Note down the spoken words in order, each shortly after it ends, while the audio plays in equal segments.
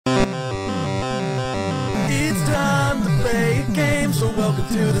welcome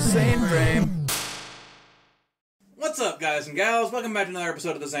to the Zaineframe. What's up, guys and gals? Welcome back to another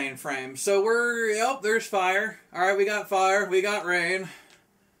episode of the Zaineframe. So there's fire. Alright, we got fire, we got rain.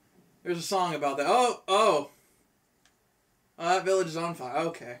 There's a song about that. Oh, that village is on fire.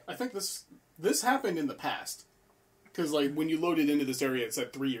 Okay. I think this happened in the past. Because, like, when you loaded into this area, it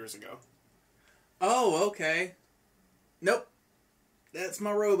said 3 years ago. Oh, okay. Nope. That's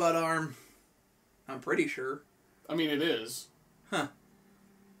my robot arm. I'm pretty sure. I mean, it is. Huh.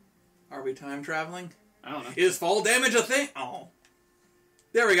 Are we time traveling? I don't know. Is fall damage a thing? Oh.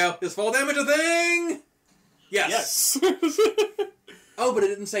 There we go. Is fall damage a thing? Yes. Oh, but it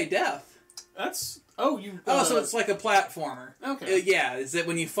didn't say death. That's... so it's like a platformer. Okay. Yeah, is that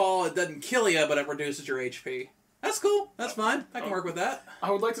when you fall, it doesn't kill you, but it reduces your HP. That's cool. That's fine. I can work with that.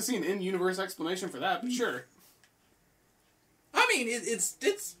 I would like to see an in-universe explanation for that, but sure. I mean,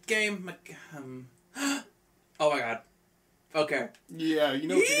 it's game... Oh my god. Okay. Yeah, you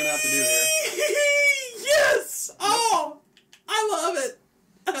know what you're going to have to do here. Yes! Oh! I love it.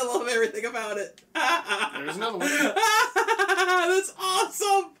 I love everything about it. There's another one. That's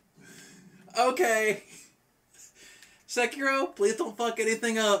awesome! Okay. Sekiro, please don't fuck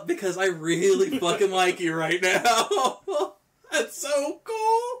anything up, because I really fucking like you right now. That's so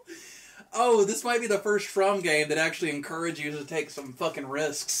cool! Oh, this might be the first From game that actually encourages you to take some fucking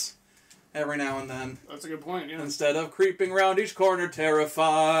risks every now and then. That's a good point, yeah. Instead of creeping around each corner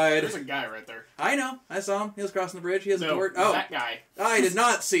terrified. There's a guy right there. I know. I saw him. He was crossing the bridge. He has a door. Oh, that guy. I did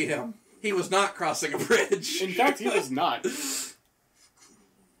not see him. He was not crossing a bridge. In fact, he was not.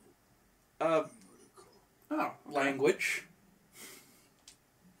 Okay. Language.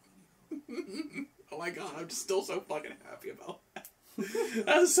 Oh my god, I'm just still so fucking happy about that.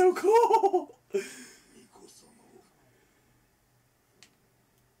 That is so cool!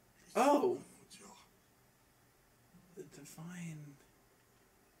 Oh. The divine...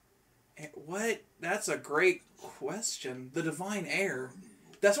 What? That's a great question. The divine heir.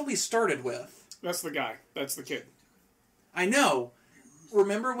 That's what we started with. That's the guy. That's the kid. I know.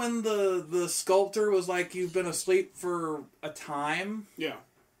 Remember when the sculptor was like, you've been asleep for a time? Yeah.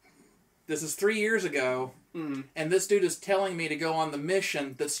 This is 3 years ago. Mm-hmm. And this dude is telling me to go on the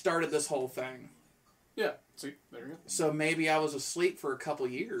mission that started this whole thing. Yeah. See, there you go. So maybe I was asleep for a couple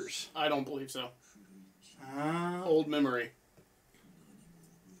years. I don't believe so. Old memory.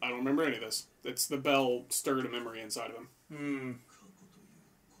 I don't remember any of this. It's the bell stirred a memory inside of him. Hmm.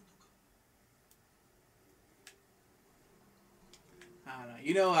 I don't know.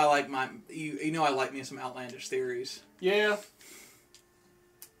 You know I like you know I like me some outlandish theories. Yeah.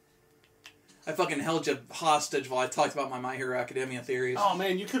 I fucking held you hostage while I talked about my My Hero Academia theories. Oh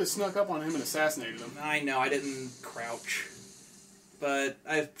man, you could have snuck up on him and assassinated him. I know, I didn't crouch. But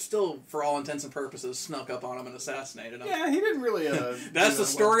I still, for all intents and purposes, snuck up on him and assassinated him. Yeah, he didn't really, That's the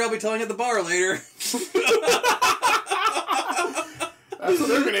story I'll be telling at the bar later. That's what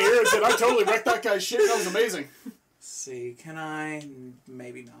they're gonna hear, is that I totally wrecked that guy's shit. That was amazing. Let's see, can I?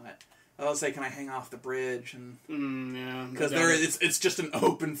 Maybe not. I'll say, can I hang off the bridge? And yeah. because it's just an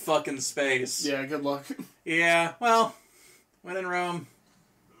open fucking space. Yeah, good luck. Yeah, well, when in Rome.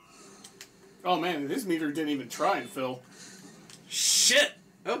 Oh man, his meter didn't even try and fill. Shit!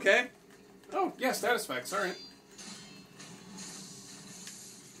 Okay. Oh, yeah, status facts, alright.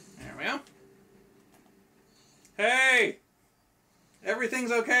 There we go. Hey!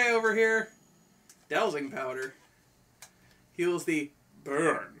 Everything's okay over here. Dowsing powder. Heals the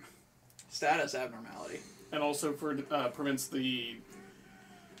burn. Status abnormality. And also prevents the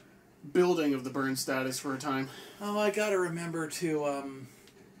building of the burn status for a time. Oh, I gotta remember to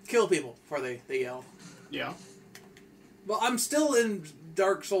kill people before they yell. Yeah. Well, I'm still in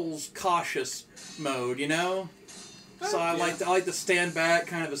Dark Souls cautious mode, you know? So I like to stand back,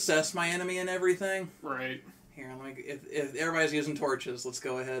 kind of assess my enemy and everything. Right. Here, let me, if everybody's using torches, let's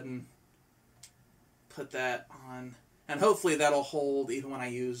go ahead and put that on. And hopefully that'll hold even when I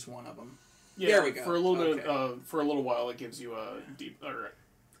use one of them. Yeah, there we go. For a little bit, for a little while, it gives you a deep.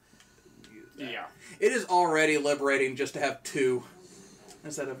 Yeah. It is already liberating just to have two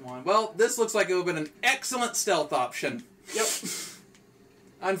instead of one. Well, this looks like it would have been an excellent stealth option. Yep.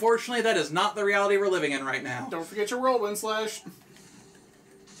 Unfortunately, that is not the reality we're living in right now. Don't forget your whirlwind slash.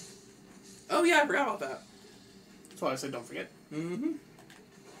 Oh yeah, I forgot about that. That's why I said don't forget. Mm-hmm.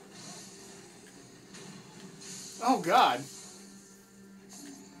 Oh God.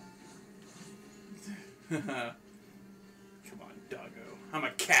 Come on, doggo. I'm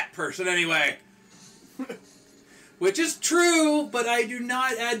a cat person anyway. Which is true, but I do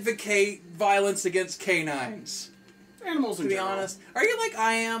not advocate violence against canines. Animals in to be general. honest. Are you like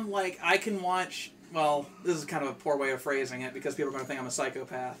I am? Like, I can watch well, this is kind of a poor way of phrasing it because people are going to think I'm a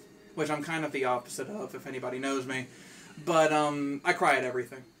psychopath, which I'm kind of the opposite of if anybody knows me. But I cry at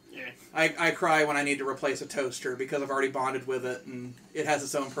everything. Yeah. I cry when I need to replace a toaster because I've already bonded with it and it has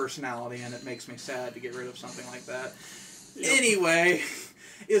its own personality and it makes me sad to get rid of something like that. Yep. Anyway,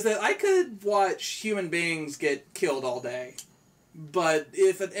 is that I could watch human beings get killed all day, but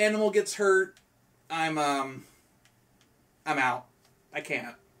if an animal gets hurt, I'm out. I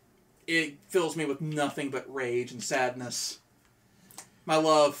can't. It fills me with nothing but rage and sadness. My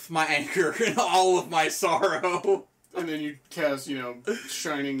love, my anger, and all of my sorrow. And then you cast,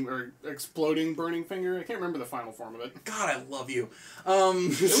 shining or exploding burning finger. I can't remember the final form of it. God, I love you.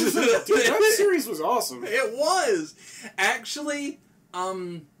 Dude, that series was awesome. It was. Actually,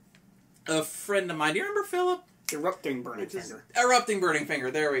 a friend of mine, do you remember Philip? Erupting burning finger. Erupting burning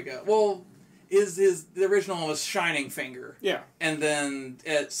finger, there we go. Well, the original was Shining Finger. Yeah. And then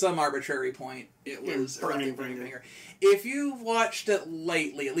at some arbitrary point, it was Erupting Burning Finger. If you've watched it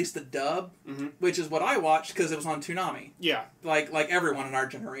lately, at least the dub, which is what I watched because it was on Toonami. Yeah. Like everyone in our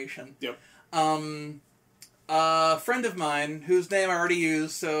generation. Yep. A friend of mine, whose name I already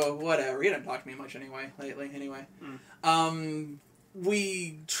used, so whatever. He didn't talk to me much lately.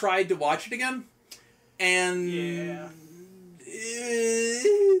 We tried to watch it again, and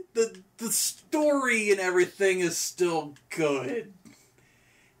the story and everything is still good.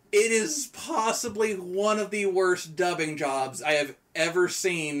 It is possibly one of the worst dubbing jobs I have ever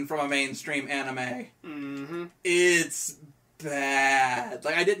seen from a mainstream anime. Mm-hmm. It's bad.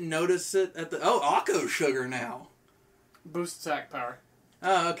 Like, I didn't notice it at the... Oh, Akko Sugar now. Boost attack power.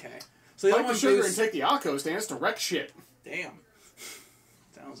 Oh, okay. So the Fight the sugar and take the Akko stance to wreck shit. Damn.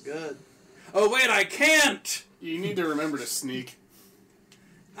 Sounds good. Oh, wait, I can't! You need to remember to sneak.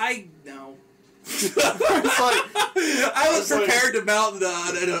 I know. I was prepared to mount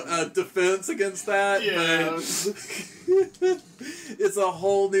a defense against that. Yeah. But it's a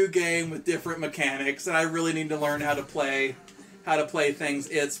whole new game with different mechanics, and I really need to learn how to play things.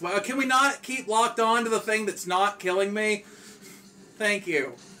 Can we not keep locked on to the thing that's not killing me? Thank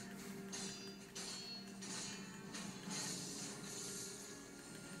you.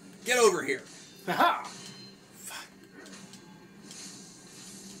 Get over here. Haha.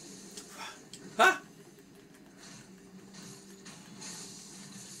 Huh?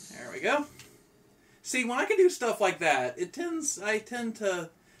 There we go. See, when I can do stuff like that, I tend to...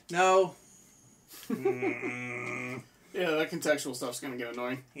 No. Yeah, that contextual stuff's gonna get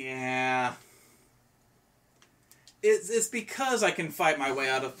annoying. Yeah. It's because I can fight my way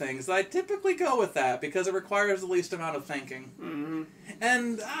out of things that I typically go with that, because it requires the least amount of thinking. Mm-hmm.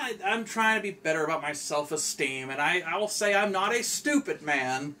 And I'm trying to be better about my self-esteem, and I will say I'm not a stupid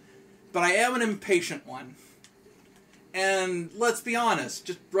man, but I am an impatient one. And let's be honest,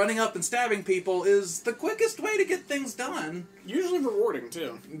 just running up and stabbing people is the quickest way to get things done. Usually rewarding,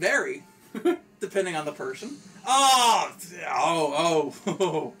 too. Very. Depending on the person. Oh.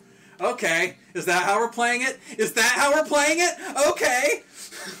 Okay. Is that how we're playing it? Okay.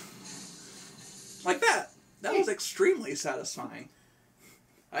 Like that. That was extremely satisfying.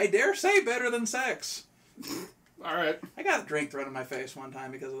 I dare say better than sex. Alright. I got a drink thrown in my face one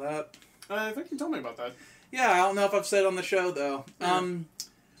time because of that. I think you told me about that. Yeah, I don't know if I've said it on the show, though.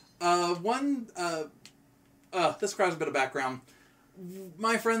 This requires a bit of background.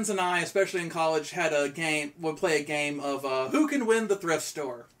 My friends and I, especially in college, would play a game of who can win the thrift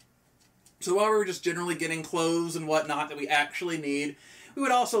store. So while we were just generally getting clothes and whatnot that we actually need, we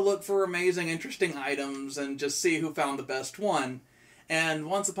would also look for amazing, interesting items and just see who found the best one. And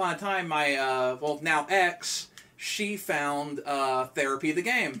once upon a time, my, now ex, she found Therapy the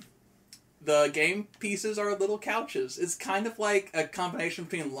Game. The game pieces are little couches. It's kind of like a combination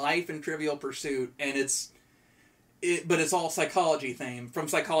between Life and Trivial Pursuit, and but it's all psychology themed. From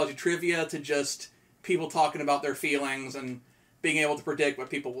psychology trivia to just people talking about their feelings and being able to predict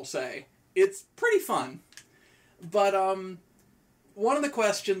what people will say. It's pretty fun. But one of the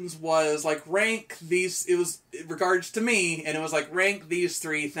questions was like rank these. It was in regards to me, and it was like rank these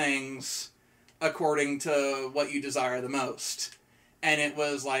three things according to what you desire the most. And it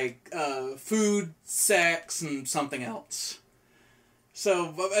was like food, sex, and something else.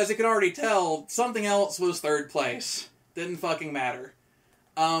 So, as you can already tell, something else was third place. Didn't fucking matter.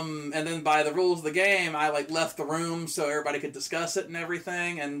 And then by the rules of the game, I left the room so everybody could discuss it and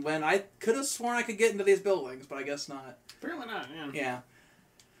everything. And when I could have sworn I could get into these buildings, but I guess not. Apparently not, yeah.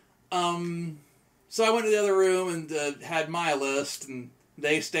 Yeah. So I went to the other room and had my list, and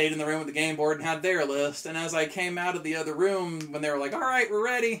they stayed in the room with the game board and had their list. And as I came out of the other room, when they were like, all right, we're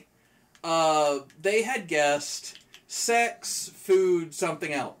ready, they had guessed sex, food,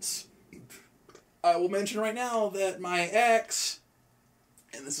 something else. I will mention right now that my ex,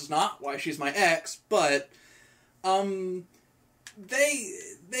 and this is not why she's my ex, but they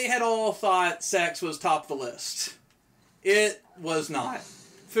had all thought sex was top of the list. It was not.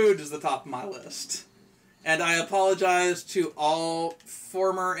 Food is the top of my list. And I apologize to all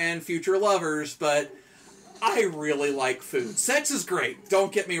former and future lovers, but I really like food. Sex is great,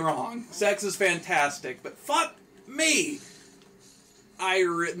 don't get me wrong. Sex is fantastic, but fuck me!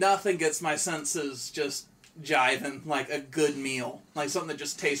 Nothing gets my senses just jiving like a good meal. Like something that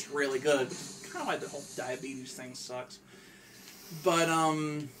just tastes really good. Kind of like the whole diabetes thing sucks. But,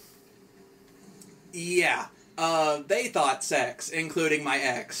 yeah. They thought sex, including my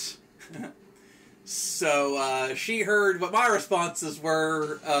ex. So, she heard what my responses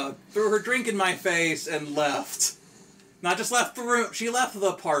were, threw her drink in my face, and left. Not just left the room, she left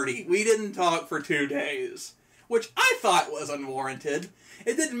the party. We didn't talk for 2 days. Which I thought was unwarranted.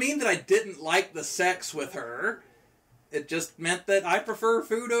 It didn't mean that I didn't like the sex with her. It just meant that I prefer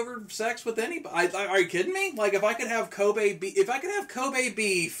food over sex with anybody. Are you kidding me? Like, if I could have Kobe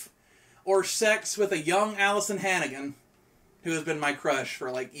beef or sex with a young Allison Hannigan, who has been my crush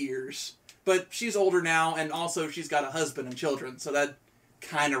for, like, years. But she's older now, and also she's got a husband and children, so that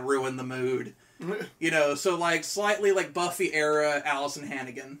kind of ruined the mood. You know, so, like, slightly, like, Buffy-era Allison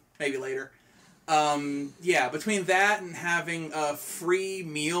Hannigan. Maybe later. Yeah, between that and having a free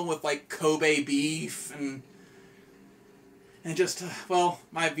meal with, like, Kobe beef and just, well,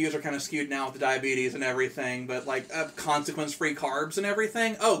 my views are kind of skewed now with the diabetes and everything, but, like, consequence-free carbs and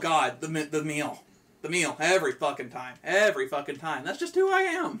everything. Oh, God, the meal. The meal. Every fucking time. Every fucking time. That's just who I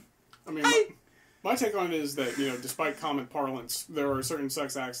am. I mean, my take on it is that, you know, despite common parlance, there are certain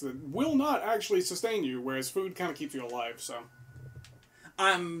sex acts that will not actually sustain you, whereas food kind of keeps you alive, so.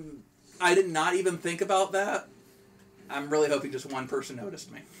 I did not even think about that. I'm really hoping just one person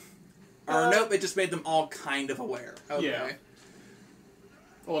noticed me. Or nope, it just made them all kind of aware. Okay. Yeah.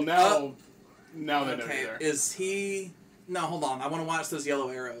 Well, now they know you're there. Is he... No, hold on. I want to watch those yellow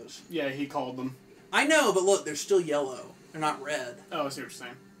arrows. Yeah, he called them. I know, but look, they're still yellow. They're not red. Oh, I see what you're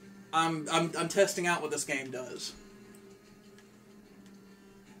saying. I'm testing out what this game does.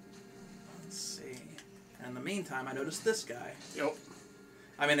 Let's see. And in the meantime, I noticed this guy. Yep.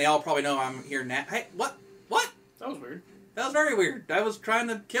 I mean, they all probably know I'm here now. Hey, what? What? That was weird. That was very weird. I was trying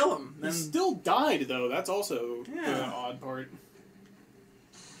to kill him. He still died, though. That's also the odd part.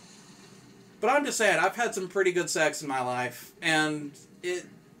 But I'm just saying, I've had some pretty good sex in my life, and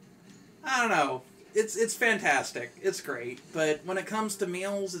I don't know. It's fantastic. It's great. But when it comes to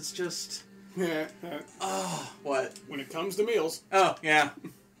meals, it's just... Oh, what? When it comes to meals. Oh, yeah.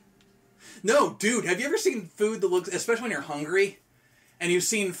 No, dude, have you ever seen food that looks... Especially when you're hungry, and you've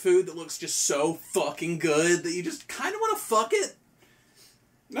seen food that looks just so fucking good that you just kind of want to fuck it?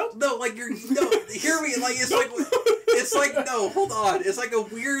 Nope. No, like, hear me, like, it's like... It's like, no, hold on. It's like a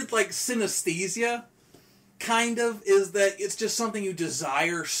weird, like, synesthesia, kind of, is that it's just something you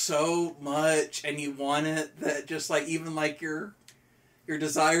desire so much, and you want it, that just, like, even, like, your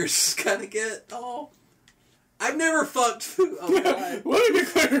desires just kind of get, I've never fucked food. Oh, God. Let me be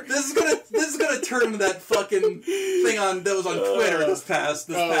clear. This is gonna turn into that fucking thing that was on Twitter this past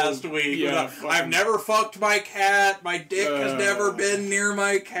week. Yeah, I've never fucked my cat. My dick has never been near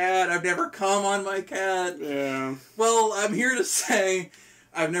my cat. I've never come on my cat. Yeah. Well, I'm here to say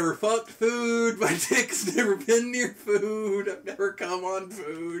I've never fucked food. My dick's never been near food. I've never come on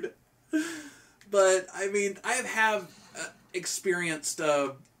food. But I mean, I have experienced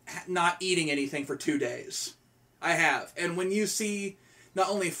not eating anything for 2 days. I have. And when you see not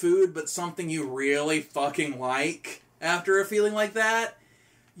only food, but something you really fucking like after a feeling like that,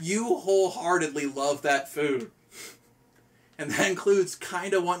 you wholeheartedly love that food. And that includes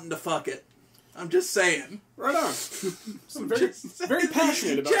kind of wanting to fuck it. I'm just saying. Right on. I'm very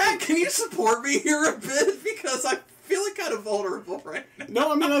passionate about Jack, it. can you support me here a bit? Because I'm feeling kind of vulnerable right now.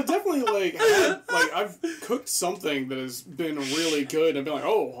 No, I mean, I've definitely, I've cooked something that has been really good. I've been like,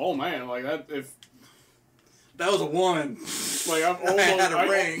 oh man, like that, if... That was a woman. Like,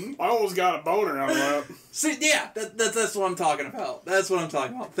 I almost got a boner out of that. See, yeah, that's what I'm talking about. That's what I'm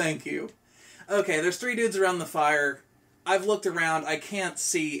talking about. Thank you. Okay, there's 3 dudes around the fire. I've looked around. I can't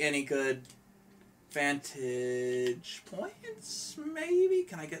see any good vantage points, maybe?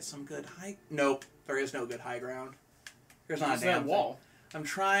 Can I get some good high... Nope, there is no good high ground. There's not a damn wall. I'm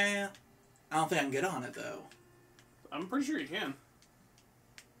trying... I don't think I can get on it, though. I'm pretty sure you can.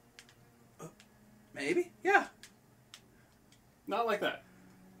 Maybe? Yeah. Not like that.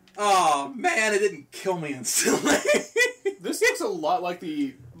 Oh, man, it didn't kill me instantly. This looks a lot like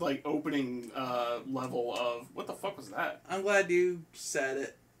the opening level of... What the fuck was that? I'm glad you said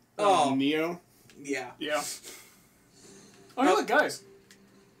it. Neo? Yeah. Yeah. Oh, hey, look, guys.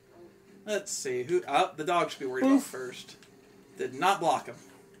 Let's see. Who? Oh, the dog should be worried about first. Did not block him.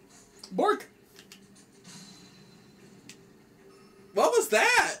 Bork! What was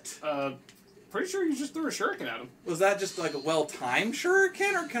that? Pretty sure you just threw a shuriken at him. Was that just like a well-timed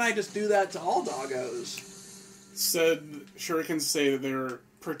shuriken, or can I just do that to all doggos? Said shurikens say that they're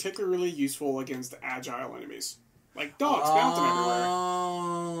particularly useful against agile enemies. Like dogs bouncing everywhere.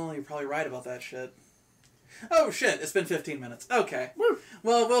 Oh, you're probably right about that shit. Oh shit, it's been 15 minutes. Okay. Woo.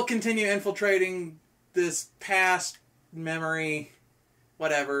 Well, we'll continue infiltrating this past memory,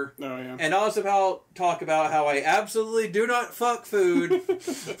 whatever. Oh, yeah. And also talk about how I absolutely do not fuck food.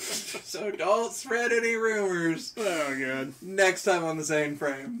 So don't spread any rumors. Oh, God. Next time on the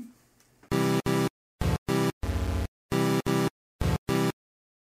Zaineframe.